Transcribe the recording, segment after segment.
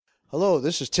Hello,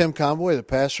 this is Tim Conboy, the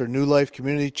pastor of New Life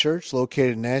Community Church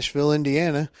located in Nashville,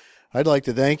 Indiana. I'd like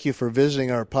to thank you for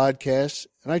visiting our podcast,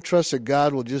 and I trust that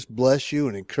God will just bless you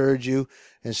and encourage you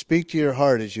and speak to your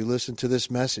heart as you listen to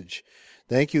this message.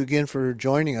 Thank you again for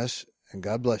joining us, and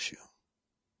God bless you.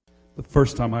 The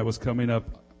first time I was coming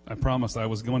up, I promised I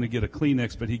was going to get a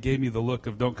Kleenex, but he gave me the look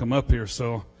of don't come up here,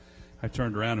 so I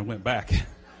turned around and went back.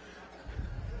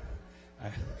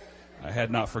 I had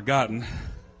not forgotten.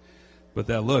 But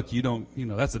that look,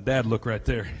 that's a dad look right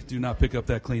there. Do not pick up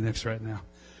that Kleenex right now.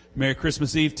 Merry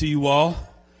Christmas Eve to you all.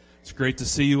 It's great to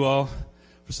see you all.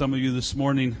 For some of you this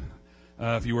morning,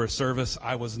 if you were at service,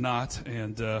 I was not,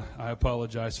 and I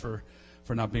apologize for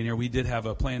not being here. We did have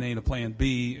a plan A and a plan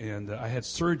B, and I had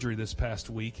surgery this past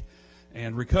week,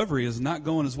 and recovery is not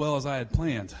going as well as I had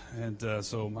planned, and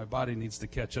so my body needs to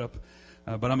catch up.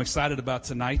 But I'm excited about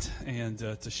tonight and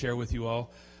to share with you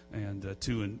all. And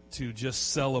to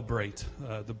just celebrate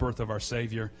the birth of our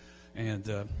Savior, and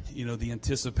the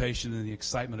anticipation and the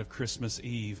excitement of Christmas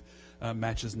Eve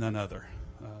matches none other.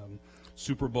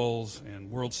 Super Bowls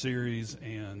and World Series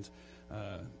and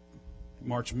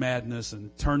March Madness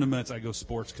and tournaments. I go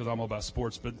sports because I'm all about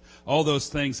sports, but all those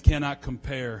things cannot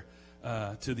compare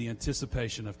to the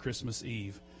anticipation of Christmas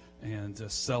Eve and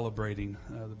celebrating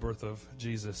the birth of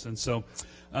Jesus. And so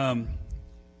I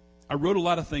wrote a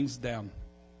lot of things down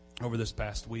over this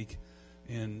past week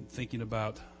in thinking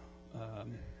about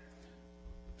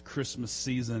Christmas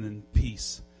season and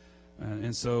peace.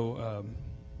 And so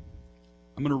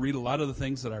I'm going to read a lot of the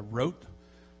things that I wrote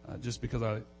just because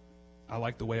I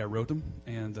like the way I wrote them,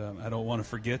 and I don't want to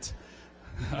forget.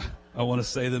 I want to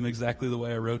say them exactly the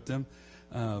way I wrote them.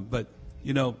 But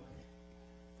we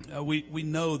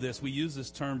know this. We use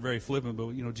this term very flippant,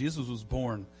 but Jesus was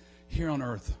born here on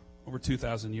earth over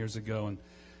 2,000 years ago,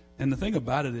 and the thing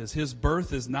about it is his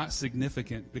birth is not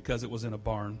significant because it was in a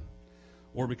barn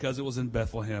or because it was in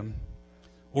Bethlehem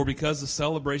or because the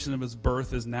celebration of his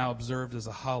birth is now observed as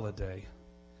a holiday.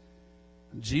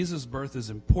 Jesus' birth is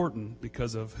important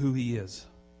because of who he is.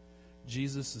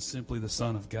 Jesus is simply the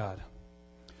Son of God.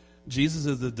 Jesus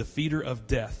is the defeater of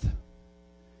death.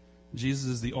 Jesus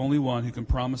is the only one who can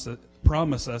promise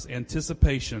us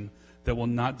anticipation that will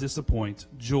not disappoint,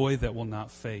 joy that will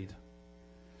not fade.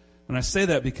 And I say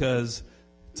that because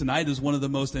tonight is one of the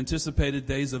most anticipated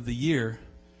days of the year,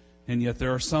 and yet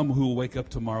there are some who will wake up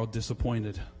tomorrow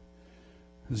disappointed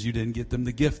because you didn't get them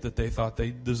the gift that they thought they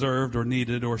deserved or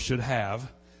needed or should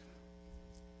have,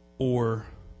 or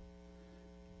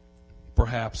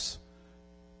perhaps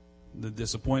the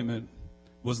disappointment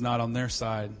was not on their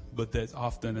side, but that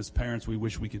often as parents we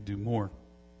wish we could do more.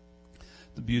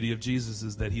 The beauty of Jesus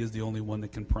is that he is the only one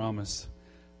that can promise,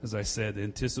 as I said,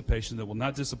 anticipation that will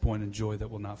not disappoint and joy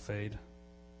that will not fade.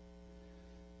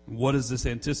 What is this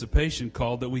anticipation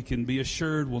called that we can be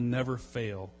assured will never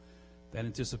fail? That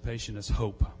anticipation is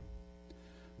hope.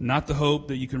 Not the hope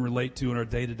that you can relate to in our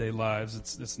day-to-day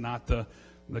lives. It's not the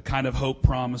kind of hope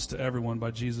promised to everyone by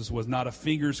Jesus. It was not a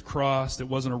fingers crossed. It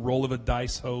wasn't a roll of a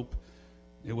dice hope.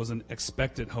 It was an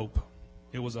expected hope.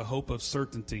 It was a hope of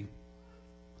certainty.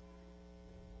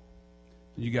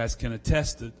 You guys can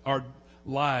attest that our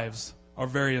lives are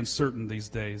very uncertain these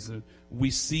days.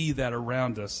 We see that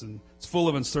around us, and it's full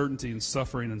of uncertainty and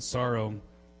suffering and sorrow.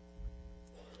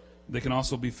 They can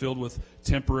also be filled with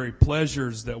temporary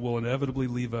pleasures that will inevitably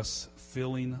leave us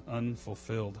feeling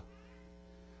unfulfilled.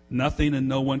 Nothing and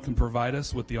no one can provide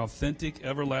us with the authentic,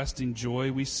 everlasting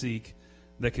joy we seek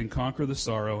that can conquer the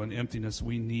sorrow and emptiness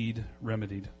we need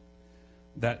remedied.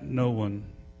 That no one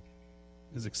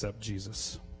is except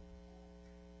Jesus.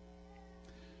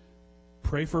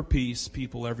 Pray for peace,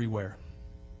 people everywhere.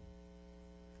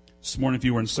 This morning, if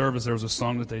you were in service, there was a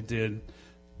song that they did.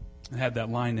 It had that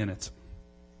line in it.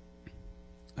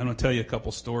 I'm going to tell you a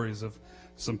couple stories of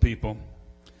some people.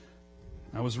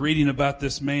 I was reading about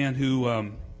this man who,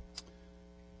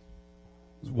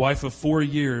 his wife of 4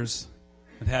 years,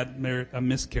 had a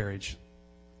miscarriage.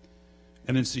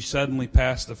 And then she suddenly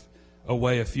passed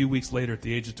away a few weeks later at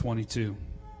the age of 22.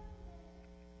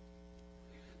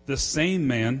 The same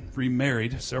man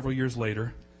remarried several years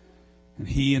later, and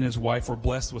he and his wife were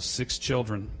blessed with 6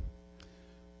 children.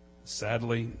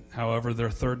 Sadly, however,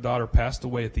 their third daughter passed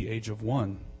away at the age of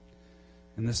 1.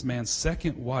 And this man's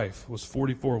second wife was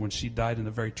 44 when she died in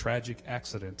a very tragic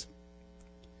accident.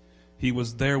 He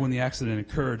was there when the accident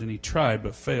occurred, and he tried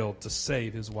but failed to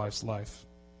save his wife's life.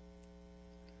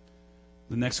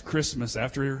 The next Christmas,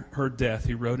 after her death,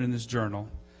 he wrote in his journal,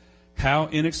 "How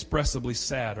inexpressibly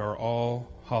sad are all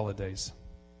holidays."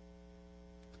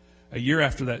 A year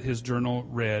after that, his journal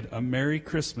read, "A Merry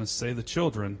Christmas, say the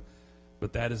children,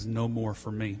 but that is no more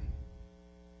for me."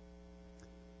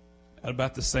 At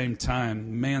about the same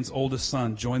time, man's oldest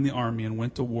son joined the army and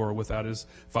went to war without his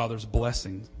father's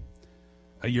blessing.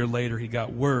 A year later, he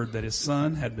got word that his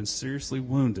son had been seriously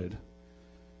wounded.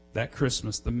 That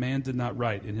Christmas, the man did not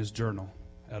write in his journal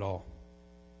at all.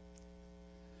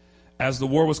 As the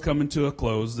war was coming to a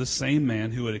close, this same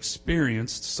man who had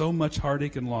experienced so much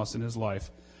heartache and loss in his life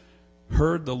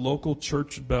heard the local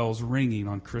church bells ringing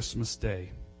on Christmas Day.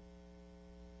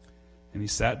 And he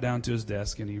sat down to his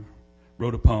desk and he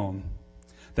wrote a poem.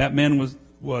 That man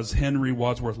was Henry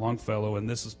Wadsworth Longfellow, and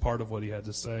this is part of what he had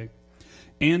to say.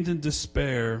 And in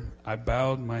despair, I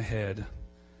bowed my head.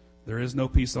 There is no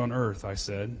peace on earth, I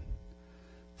said,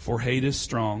 for hate is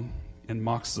strong and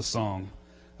mocks the song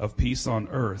of peace on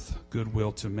earth,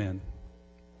 goodwill to men.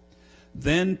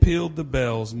 Then pealed the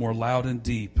bells more loud and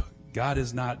deep. God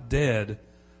is not dead,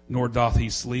 nor doth he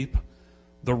sleep.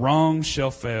 The wrong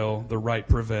shall fail, the right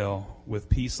prevail, with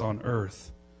peace on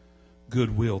earth,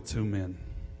 goodwill to men.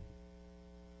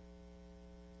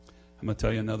 I'm going to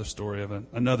tell you another story of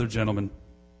another gentleman.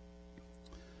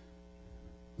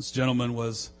 This gentleman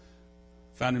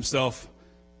found himself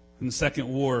in the Second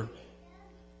World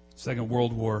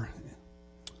War,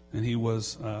 and he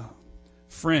was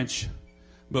French,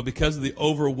 but because of the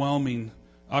overwhelming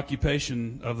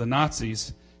occupation of the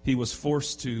Nazis, he was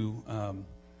forced to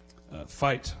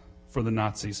fight for the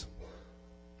Nazis.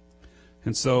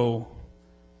 And so,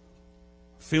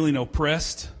 feeling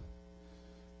oppressed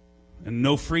and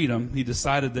no freedom, he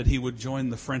decided that he would join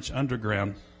the French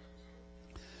underground.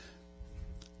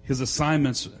 His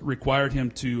assignments required him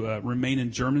to remain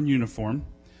in German uniform,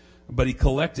 but he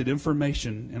collected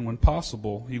information, and when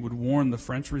possible, he would warn the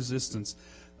French resistance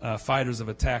fighters of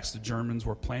attacks the Germans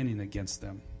were planning against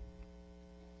them.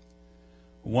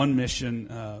 One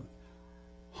mission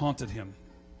haunted him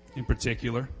in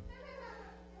particular.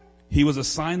 He was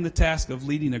assigned the task of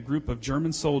leading a group of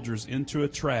German soldiers into a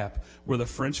trap where the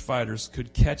French fighters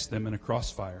could catch them in a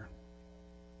crossfire.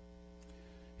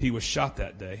 He was shot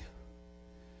that day.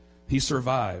 He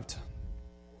survived.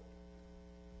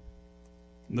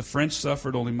 The French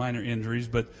suffered only minor injuries,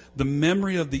 but the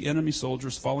memory of the enemy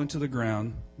soldiers falling to the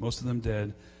ground, most of them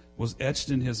dead, was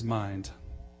etched in his mind.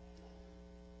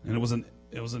 And it was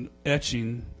an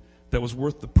etching that was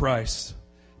worth the price,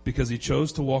 because he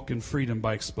chose to walk in freedom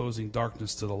by exposing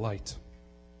darkness to the light.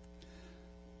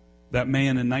 That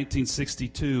man in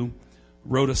 1962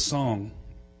 wrote a song.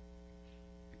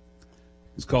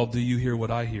 It's called "Do You Hear What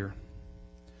I Hear?"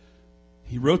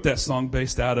 He wrote that song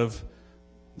based out of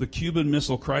the Cuban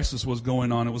Missile Crisis was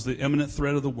going on. It was the imminent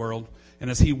threat of the world. And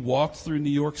as he walked through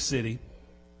New York City,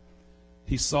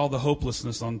 he saw the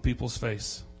hopelessness on people's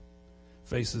faces,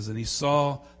 and he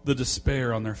saw the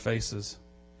despair on their faces.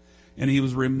 And he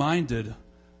was reminded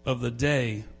of the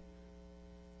day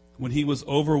when he was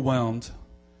overwhelmed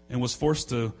and was forced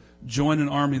to join an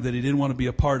army that he didn't want to be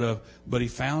a part of, but he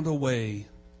found a way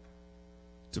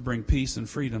to bring peace and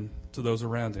freedom to those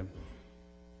around him.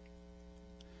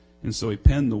 And so he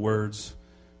penned the words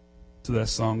to that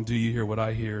song, "Do You Hear What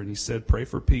I Hear?" And he said, "Pray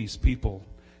for peace, people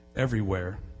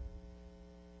everywhere."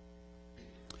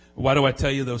 Why do I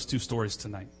tell you those two stories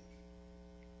tonight?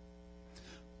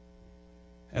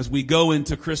 As we go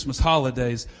into Christmas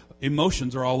holidays,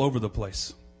 emotions are all over the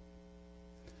place.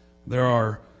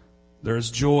 There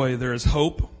is joy, there is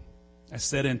hope. I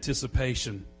said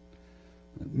anticipation.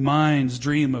 Minds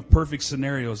dream of perfect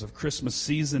scenarios of Christmas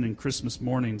season and Christmas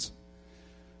mornings.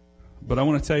 But I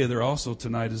want to tell you, there also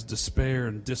tonight is despair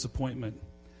and disappointment,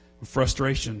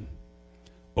 frustration,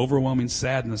 overwhelming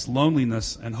sadness,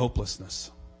 loneliness, and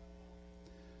hopelessness.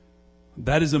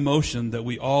 That is emotion that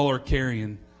we all are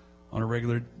carrying on a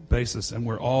regular basis, and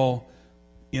we're all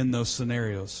in those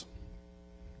scenarios.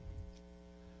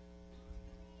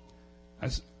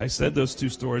 I said those two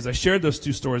stories. I shared those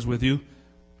two stories with you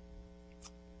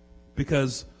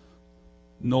because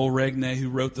Noel Regnay, who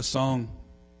wrote the song,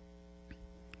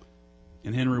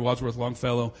 and Henry Wadsworth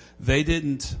Longfellow, they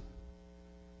didn't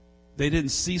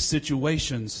see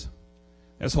situations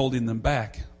as holding them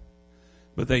back,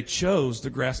 but they chose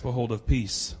to grasp a hold of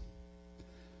peace.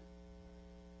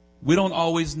 We don't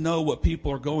always know what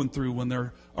people are going through when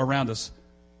they're around us.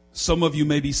 Some of you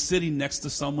may be sitting next to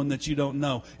someone that you don't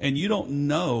know, and you don't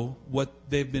know what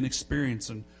they've been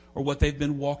experiencing or what they've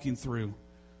been walking through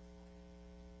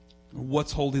or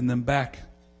what's holding them back.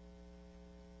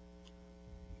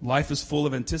 Life is full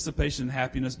of anticipation and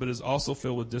happiness, but is also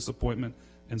filled with disappointment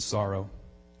and sorrow.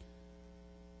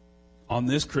 On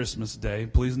this Christmas day,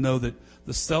 please know that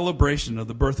the celebration of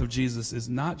the birth of Jesus is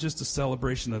not just a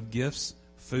celebration of gifts,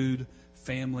 food,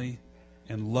 family,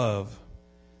 and love.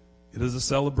 It is a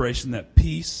celebration that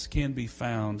peace can be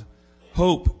found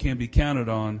Hope can be counted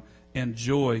on, and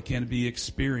joy can be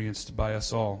experienced by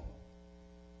us all.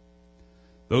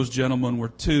 Those gentlemen were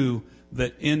two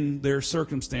that in their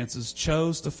circumstances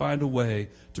chose to find a way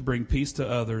to bring peace to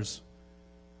others,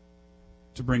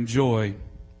 to bring joy,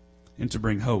 and to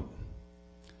bring hope.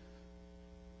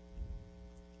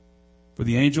 For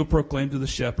the angel proclaimed to the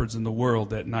shepherds in the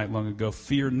world that night long ago,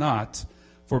 "Fear not,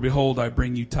 for behold, I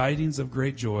bring you tidings of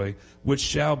great joy, which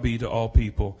shall be to all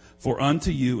people. For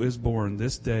unto you is born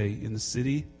this day in the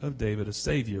city of David a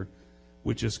Savior,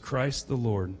 which is Christ the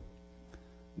Lord."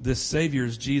 This Savior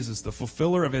is Jesus, the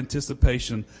fulfiller of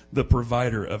anticipation, the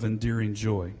provider of enduring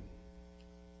joy.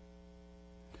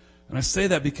 And I say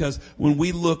that because when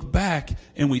we look back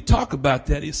and we talk about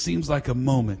that, it seems like a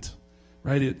moment,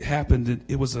 right? It happened.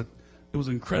 It was an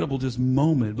incredible just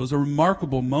moment. It was a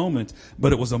remarkable moment,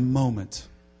 but it was a moment.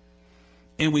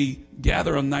 And we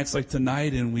gather on nights like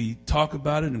tonight and we talk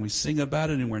about it and we sing about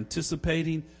it and we're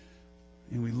anticipating.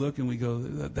 And we look and we go,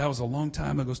 that was a long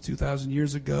time ago. It was 2,000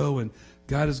 years ago, and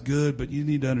God is good, but you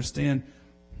need to understand,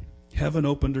 heaven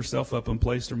opened herself up and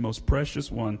placed her most precious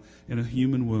one in a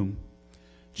human womb.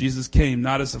 Jesus came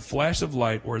not as a flash of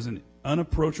light or as an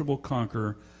unapproachable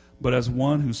conqueror, but as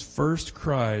one whose first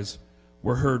cries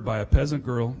were heard by a peasant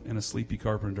girl and a sleepy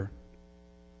carpenter.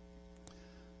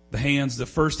 The hands that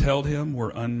first held him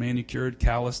were unmanicured,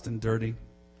 calloused, and dirty.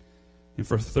 And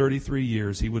for 33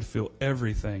 years, he would feel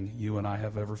everything you and I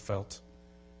have ever felt.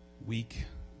 Weak,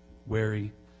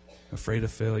 weary, afraid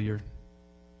of failure.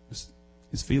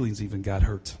 His feelings even got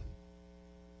hurt.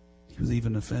 He was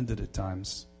even offended at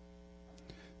times.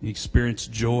 He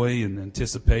experienced joy and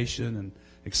anticipation and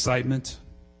excitement.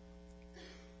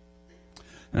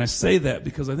 And I say that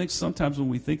because I think sometimes when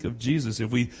we think of Jesus,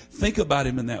 if we think about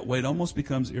him in that way, it almost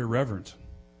becomes irreverent.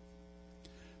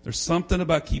 There's something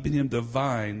about keeping him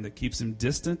divine that keeps him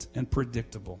distant and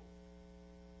predictable.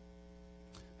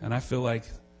 And I feel like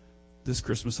this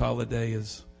Christmas holiday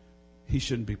he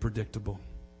shouldn't be predictable.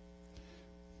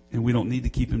 And we don't need to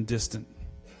keep him distant.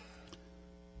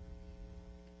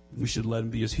 We should let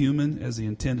him be as human as he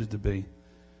intended to be.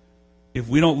 If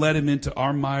we don't let him into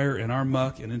our mire and our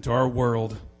muck and into our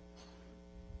world,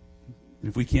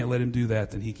 if we can't let him do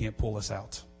that, then he can't pull us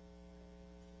out.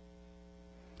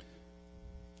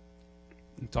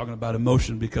 I'm talking about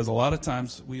emotion because a lot of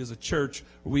times we as a church,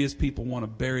 or we as people want to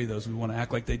bury those. We want to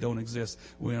act like they don't exist.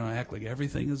 We want to act like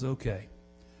everything is okay.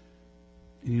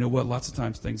 And you know what? Lots of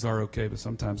times things are okay, but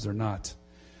sometimes they're not.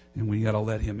 And we got to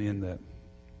let him in that.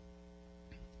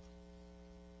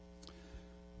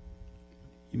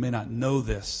 You may not know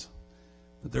this,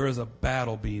 but there is a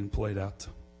battle being played out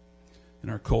in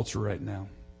our culture right now.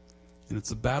 And it's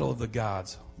the battle of the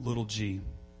gods, little g.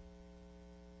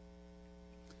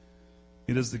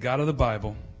 It is the God of the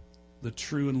Bible, the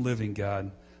true and living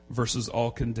God, versus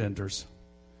all contenders.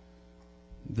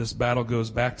 This battle goes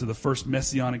back to the first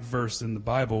messianic verse in the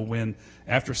Bible when,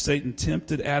 after Satan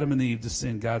tempted Adam and Eve to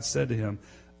sin, God said to him,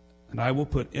 "And I will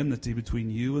put enmity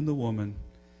between you and the woman,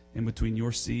 and between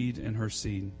your seed and her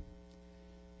seed.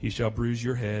 He shall bruise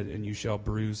your head, and you shall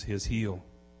bruise his heel."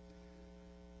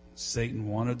 Satan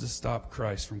wanted to stop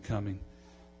Christ from coming,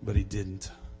 but he didn't.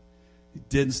 He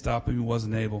didn't stop him. He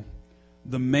wasn't able.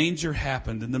 The manger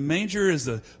happened, and the manger is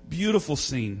a beautiful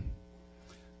scene.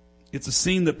 It's a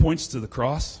scene that points to the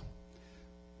cross.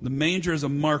 The manger is a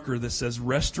marker that says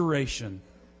restoration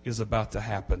is about to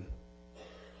happen.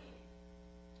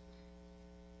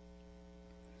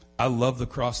 I love the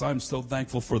cross. I'm so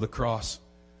thankful for the cross.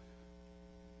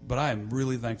 But I am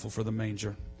really thankful for the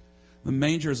manger. The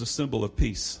manger is a symbol of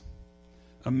peace.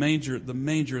 The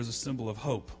manger is a symbol of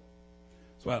hope.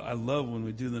 So I love when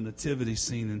we do the nativity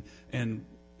scene, and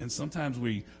sometimes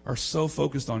we are so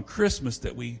focused on Christmas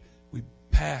that we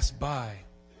pass by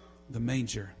the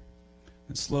manger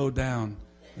and slow down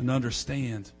and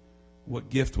understand what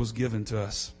gift was given to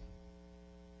us.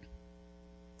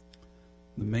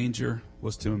 The manger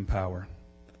was to empower.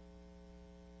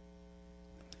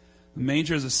 The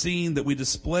manger is a scene that we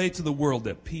display to the world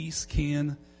that peace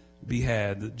can be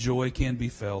had, that joy can be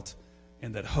felt,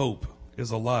 and that hope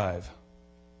is alive.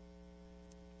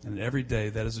 And every day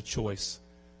that is a choice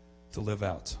to live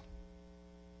out.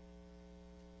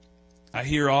 I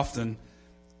hear often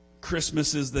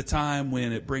Christmas is the time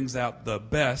when it brings out the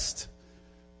best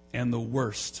and the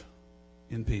worst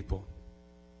in people.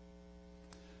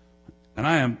 And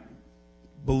I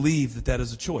believe that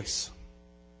is a choice.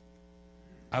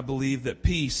 I believe that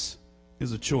peace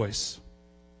is a choice.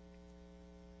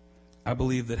 I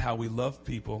believe that how we love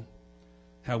people,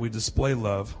 how we display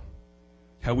love,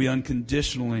 how we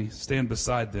unconditionally stand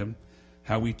beside them,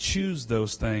 how we choose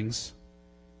those things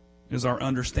is our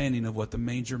understanding of what the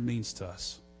manger means to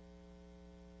us.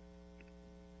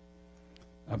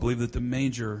 I believe that the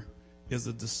manger is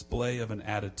a display of an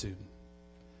attitude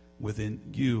within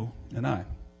you and I.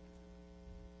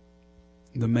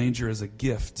 The manger is a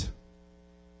gift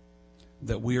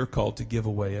that we are called to give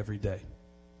away every day.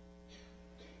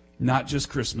 Not just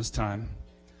Christmas time,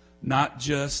 not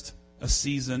just a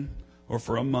season or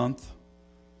for a month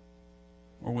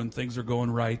or when things are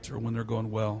going right or when they're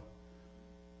going well,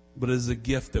 but it is a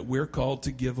gift that we're called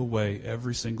to give away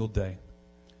every single day.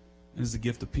 It is a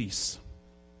gift of peace.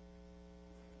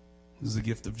 It is a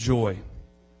gift of joy.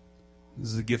 It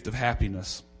is a gift of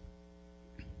happiness.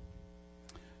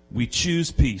 We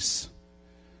choose peace.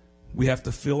 We have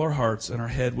to fill our hearts and our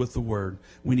head with the Word.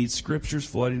 We need Scriptures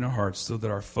flooding our hearts so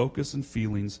that our focus and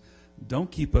feelings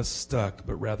don't keep us stuck,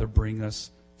 but rather bring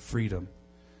us freedom.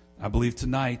 I believe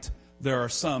tonight there are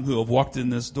some who have walked in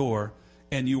this door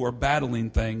and you are battling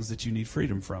things that you need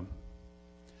freedom from.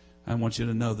 I want you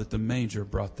to know that the manger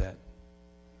brought that.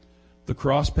 The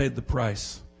cross paid the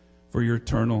price for your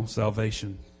eternal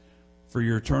salvation, for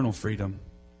your eternal freedom.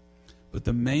 But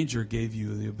the manger gave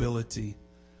you the ability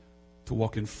to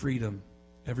walk in freedom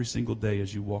every single day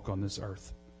as you walk on this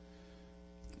earth.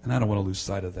 And I don't want to lose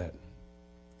sight of that.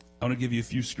 I want to give you a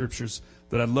few scriptures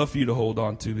that I'd love for you to hold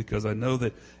on to, because I know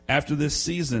that after this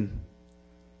season,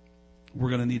 we're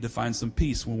going to need to find some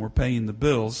peace when we're paying the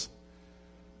bills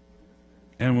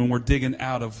and when we're digging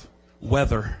out of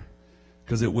weather,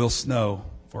 because it will snow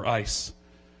or ice.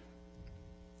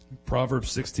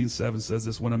 Proverbs 16:7 says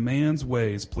this: when a man's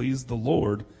ways please the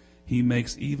Lord, he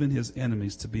makes even his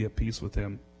enemies to be at peace with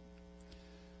him.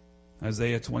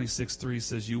 Isaiah 26:3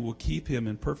 says, you will keep him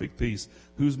in perfect peace,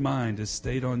 whose mind is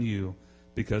stayed on you,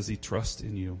 because he trusts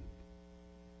in you.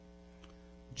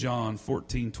 John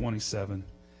 14:27,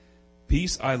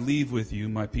 peace I leave with you,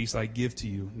 my peace I give to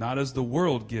you. Not as the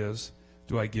world gives,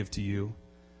 do I give to you.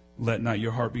 Let not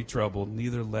your heart be troubled,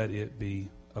 neither let it be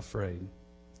afraid.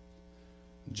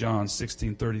 John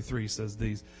 16:33 says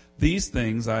these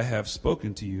things I have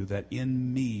spoken to you, that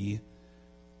in me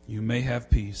you may have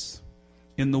peace.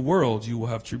 In the world you will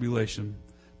have tribulation,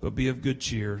 but be of good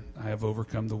cheer. I have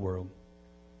overcome the world.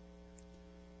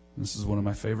 This is one of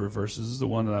my favorite verses. This is the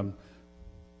one that I'm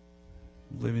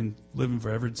living for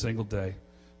every single day.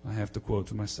 I have to quote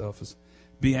to myself is,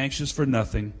 be anxious for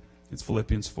nothing. It's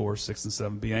Philippians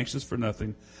 4:6-7. Be anxious for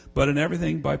nothing, but in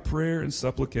everything by prayer and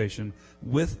supplication,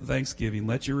 with thanksgiving,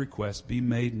 let your requests be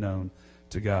made known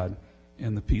to God.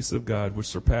 And the peace of God, which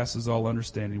surpasses all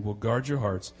understanding, will guard your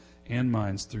hearts and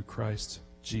minds through Christ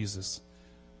Jesus.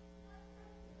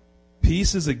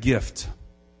 Peace is a gift.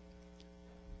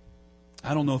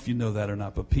 I don't know if you know that or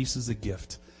not, but peace is a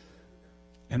gift.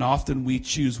 And often we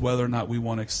choose whether or not we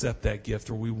want to accept that gift,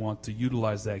 or we want to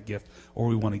utilize that gift, or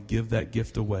we want to give that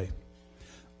gift away.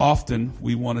 Often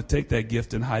we want to take that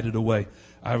gift and hide it away.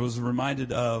 I was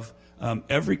reminded of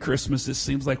every Christmas, it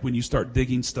seems like when you start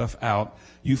digging stuff out,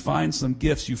 you find some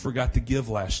gifts you forgot to give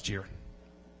last year.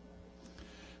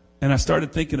 And I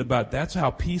started thinking about that's how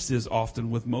peace is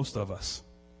often with most of us.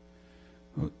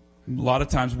 A lot of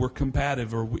times we're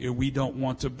combative, or we don't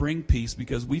want to bring peace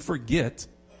because we forget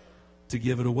to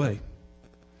give it away.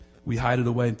 We hide it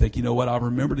away and think, you know what, I'll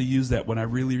remember to use that when I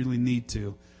really, really need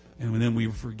to. And then we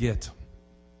forget.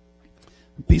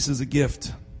 Peace is a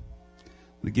gift.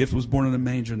 The gift was born in a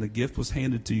manger, and the gift was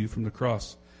handed to you from the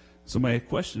cross. So my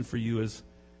question for you is,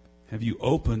 have you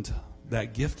opened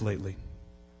that gift lately?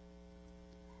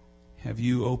 Have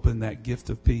you opened that gift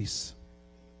of peace?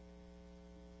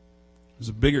 There's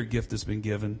a bigger gift that's been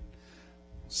given.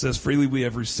 It says, freely we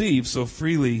have received, so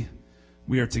freely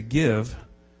we are to give.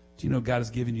 Do you know God has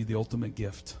given you the ultimate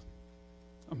gift?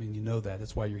 I mean, you know that.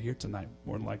 That's why you're here tonight,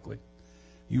 more than likely.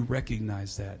 You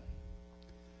recognize that.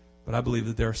 But I believe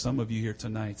that there are some of you here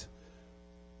tonight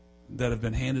that have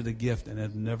been handed a gift and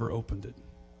have never opened it.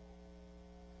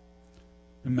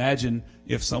 Imagine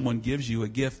if someone gives you a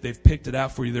gift, they've picked it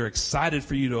out for you, they're excited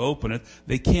for you to open it,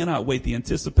 they cannot wait, the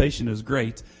anticipation is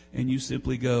great, and you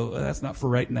simply go, that's not for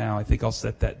right now, I think I'll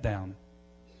set that down.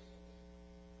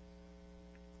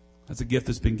 That's a gift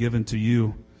that's been given to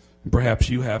you. Perhaps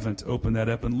you haven't opened that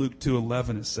up. In Luke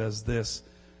 2:11 it says this,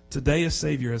 today a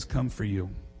Savior has come for you.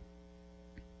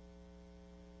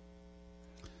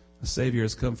 The Savior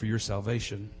has come for your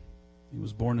salvation. He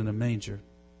was born in a manger.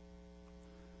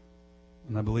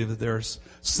 And I believe that there's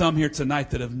some here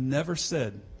tonight that have never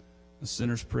said a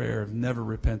sinner's prayer, have never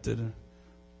repented.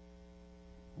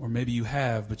 Or maybe you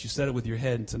have, but you said it with your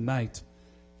head, and tonight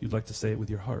you'd like to say it with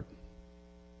your heart.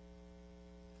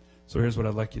 So here's what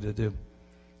I'd like you to do.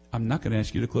 I'm not going to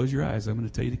ask you to close your eyes. I'm going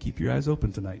to tell you to keep your eyes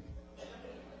open tonight.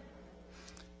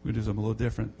 We do something a little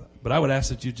different. But I would ask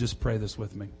that you just pray this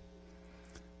with me.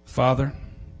 Father,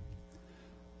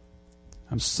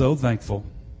 I'm so thankful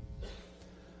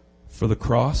for the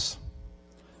cross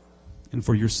and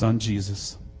for your Son,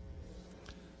 Jesus.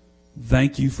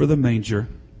 Thank you for the manger.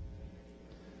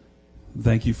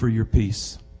 Thank you for your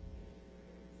peace.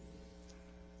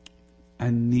 I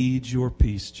need your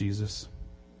peace, Jesus.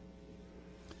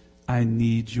 I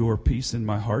need your peace in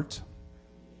my heart.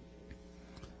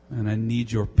 And I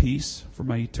need your peace for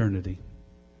my eternity.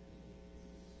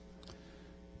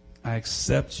 I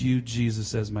accept you,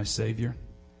 Jesus, as my Savior.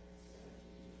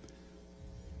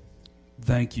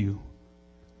 Thank you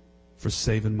for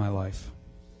saving my life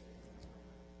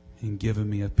and giving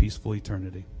me a peaceful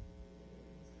eternity.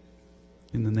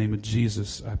 In the name of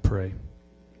Jesus, I pray.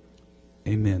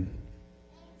 Amen.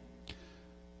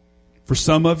 For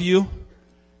some of you,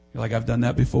 you're like, I've done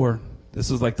that before. This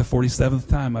is like the 47th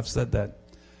time I've said that.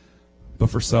 But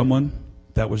for someone,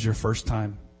 that was your first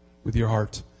time with your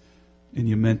heart, and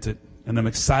you meant it. And I'm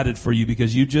excited for you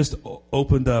because you just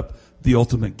opened up the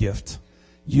ultimate gift.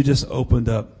 You just opened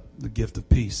up the gift of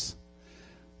peace.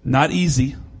 Not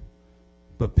easy,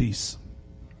 but peace.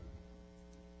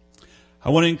 I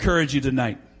want to encourage you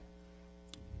tonight.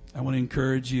 I want to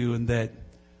encourage you in that,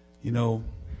 it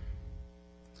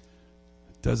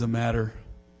doesn't matter.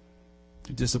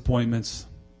 Disappointments,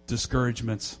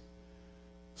 discouragements,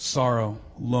 sorrow,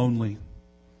 lonely.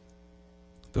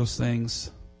 Those things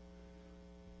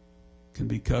can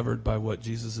be covered by what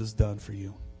Jesus has done for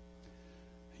you.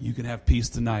 You can have peace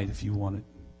tonight if you want it.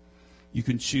 You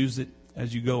can choose it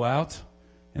as you go out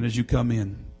and as you come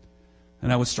in.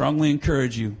 And I would strongly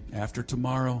encourage you, after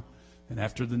tomorrow and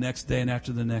after the next day and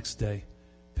after the next day,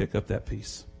 pick up that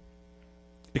peace.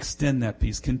 Extend that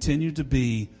peace. Continue to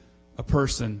be a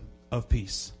person of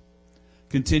peace.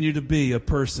 Continue to be a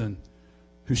person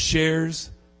who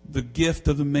shares the gift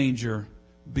of the manger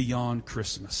beyond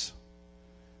Christmas,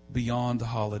 beyond the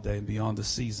holiday, and beyond the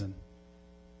season.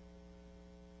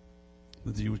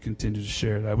 That you would continue to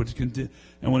share it. I want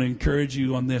to encourage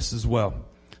you on this as well.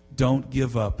 Don't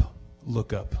give up.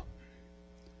 Look up.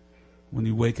 When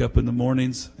you wake up in the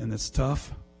mornings and it's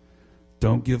tough,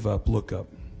 don't give up. Look up.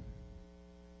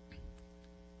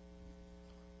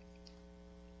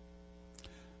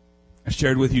 I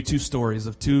shared with you two stories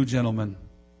of two gentlemen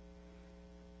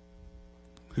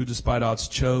who, despite odds,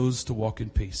 chose to walk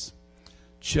in peace,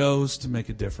 chose to make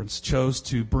a difference, chose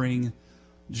to bring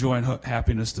joy and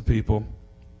happiness to people.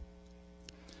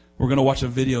 We're going to watch a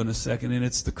video in a second, and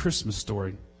it's the Christmas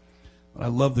story. I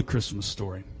love the Christmas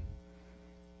story.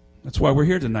 That's why we're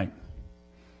here tonight.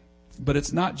 But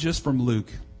it's not just from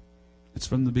Luke. It's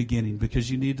from the beginning, because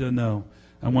you need to know.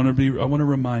 I want to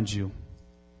remind you.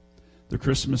 The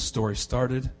Christmas story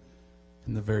started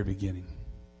in the very beginning.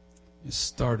 It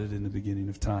started in the beginning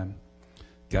of time.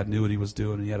 God knew what he was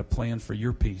doing, and he had a plan for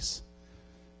your peace.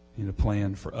 He had a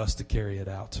plan for us to carry it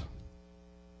out.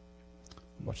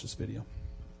 Watch this video.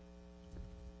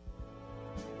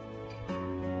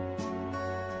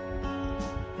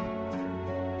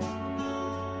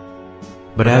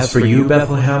 But as for you,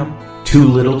 Bethlehem, too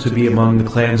little to be among the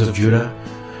clans of Judah,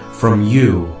 from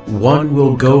you one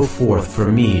will go forth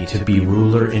for me to be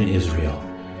ruler in Israel.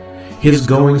 His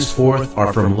goings forth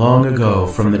are from long ago,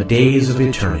 from the days of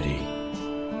eternity.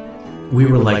 We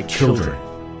were like children.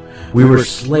 We were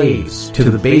slaves to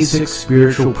the basic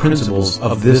spiritual principles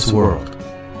of this world.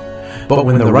 But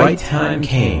when the right time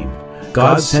came,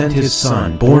 God sent his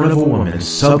Son, born of a woman,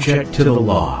 subject to the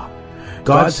law.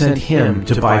 God sent him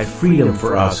to buy freedom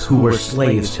for us who were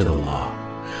slaves to the law,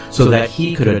 so that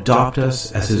he could adopt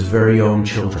us as his very own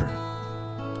children.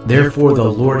 Therefore the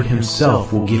Lord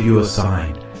himself will give you a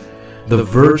sign. The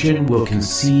virgin will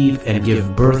conceive and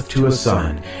give birth to a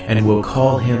son, and will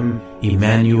call him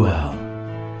Emmanuel.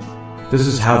 This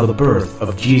is how the birth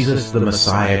of Jesus the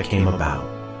Messiah came about.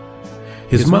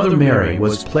 His mother Mary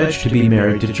was pledged to be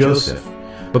married to Joseph,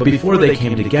 but before they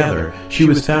came together, she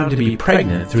was found to be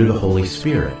pregnant through the Holy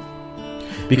Spirit.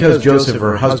 Because Joseph,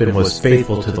 her husband, was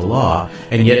faithful to the law,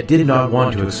 and yet did not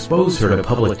want to expose her to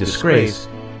public disgrace,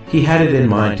 he had it in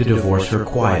mind to divorce her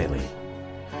quietly.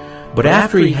 But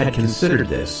after he had considered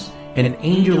this, an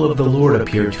angel of the Lord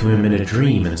appeared to him in a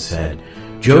dream and said,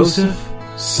 Joseph,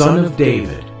 son of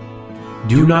David,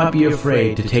 do not be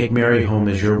afraid to take Mary home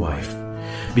as your wife,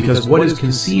 because what is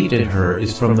conceived in her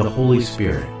is from the Holy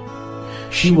Spirit.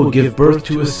 She will give birth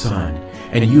to a son,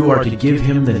 and you are to give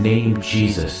him the name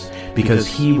Jesus, because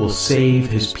he will save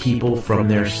his people from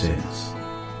their sins.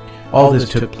 All this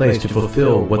took place to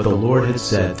fulfill what the Lord had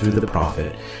said through the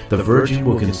prophet, the virgin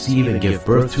will conceive and give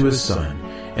birth to a son,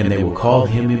 and they will call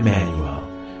him Emmanuel,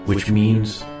 which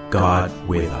means God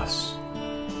with us.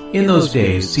 In those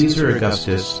days, Caesar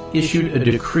Augustus issued a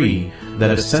decree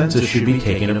that a census should be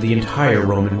taken of the entire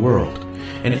Roman world,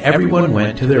 and everyone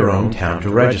went to their own town to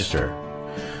register.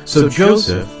 So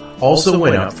Joseph also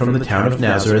went up from the town of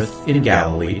Nazareth in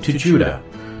Galilee to Judah,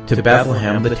 to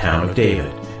Bethlehem, the town of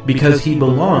David, because he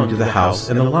belonged to the house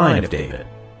and the line of David.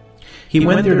 He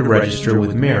went there to register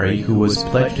with Mary, who was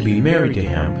pledged to be married to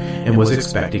him and was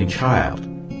expecting a child.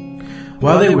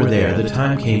 While they were there, the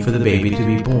time came for the baby to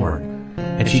be born,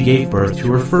 and she gave birth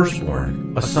to her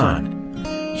firstborn, a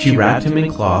son. She wrapped him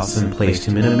in cloths and placed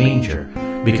him in a manger,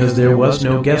 because there was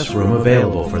no guest room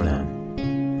available for them.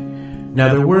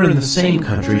 Now there were in the same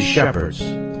country shepherds,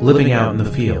 living out in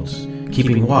the fields,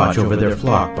 keeping watch over their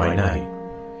flock by night.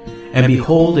 And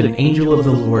behold, an angel of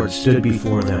the Lord stood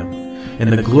before them,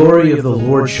 and the glory of the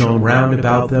Lord shone round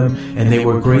about them, and they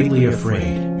were greatly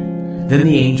afraid. Then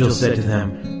the angel said to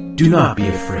them, "Do not be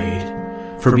afraid,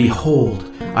 for behold,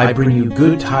 I bring you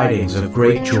good tidings of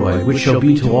great joy, which shall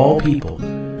be to all people.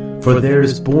 For there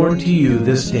is born to you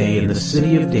this day in the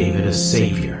city of David a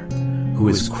Savior, who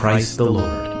is Christ the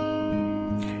Lord.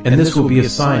 And this will be a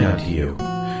sign unto you.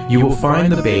 You will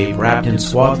find the babe wrapped in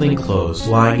swaddling clothes,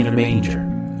 lying in a manger."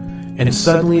 And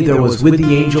suddenly there was with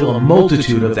the angel a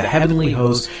multitude of the heavenly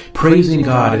host, praising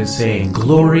God and saying,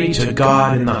 "Glory to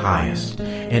God in the highest,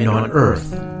 and on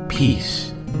earth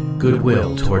peace,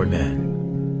 goodwill toward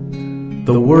men."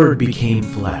 The Word became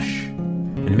flesh,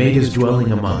 and made his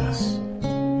dwelling among us.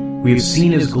 We have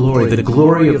seen his glory, the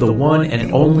glory of the one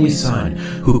and only Son,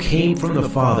 who came from the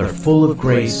Father, full of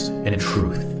grace and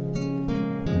truth.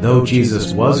 Though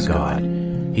Jesus was God,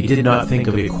 he did not think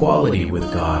of equality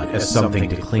with God as something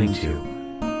to cling to.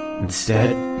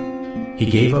 Instead, he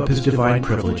gave up his divine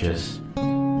privileges.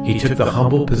 He took the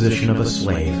humble position of a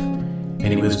slave, and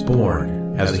he was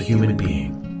born as a human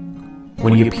being.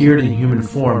 When he appeared in human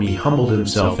form, he humbled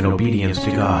himself in obedience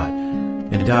to God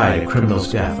and died a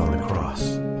criminal's death on the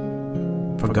cross.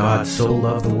 For God so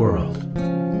loved the world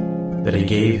that he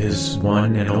gave his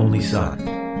one and only Son,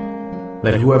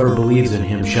 that whoever believes in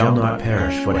him shall not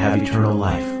perish but have eternal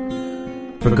life.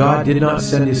 For God did not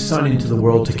send his Son into the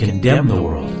world to condemn the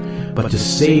world, but to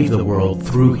save the world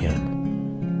through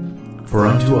him. For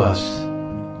unto us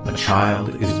a child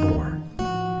is born,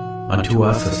 unto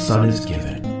us a son is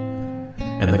given,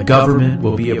 and the government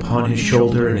will be upon his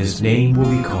shoulder, and his name will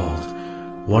be called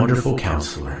Wonderful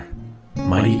Counselor,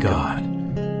 Mighty God,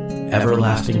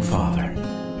 Everlasting Father,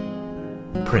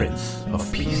 Prince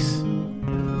of Peace.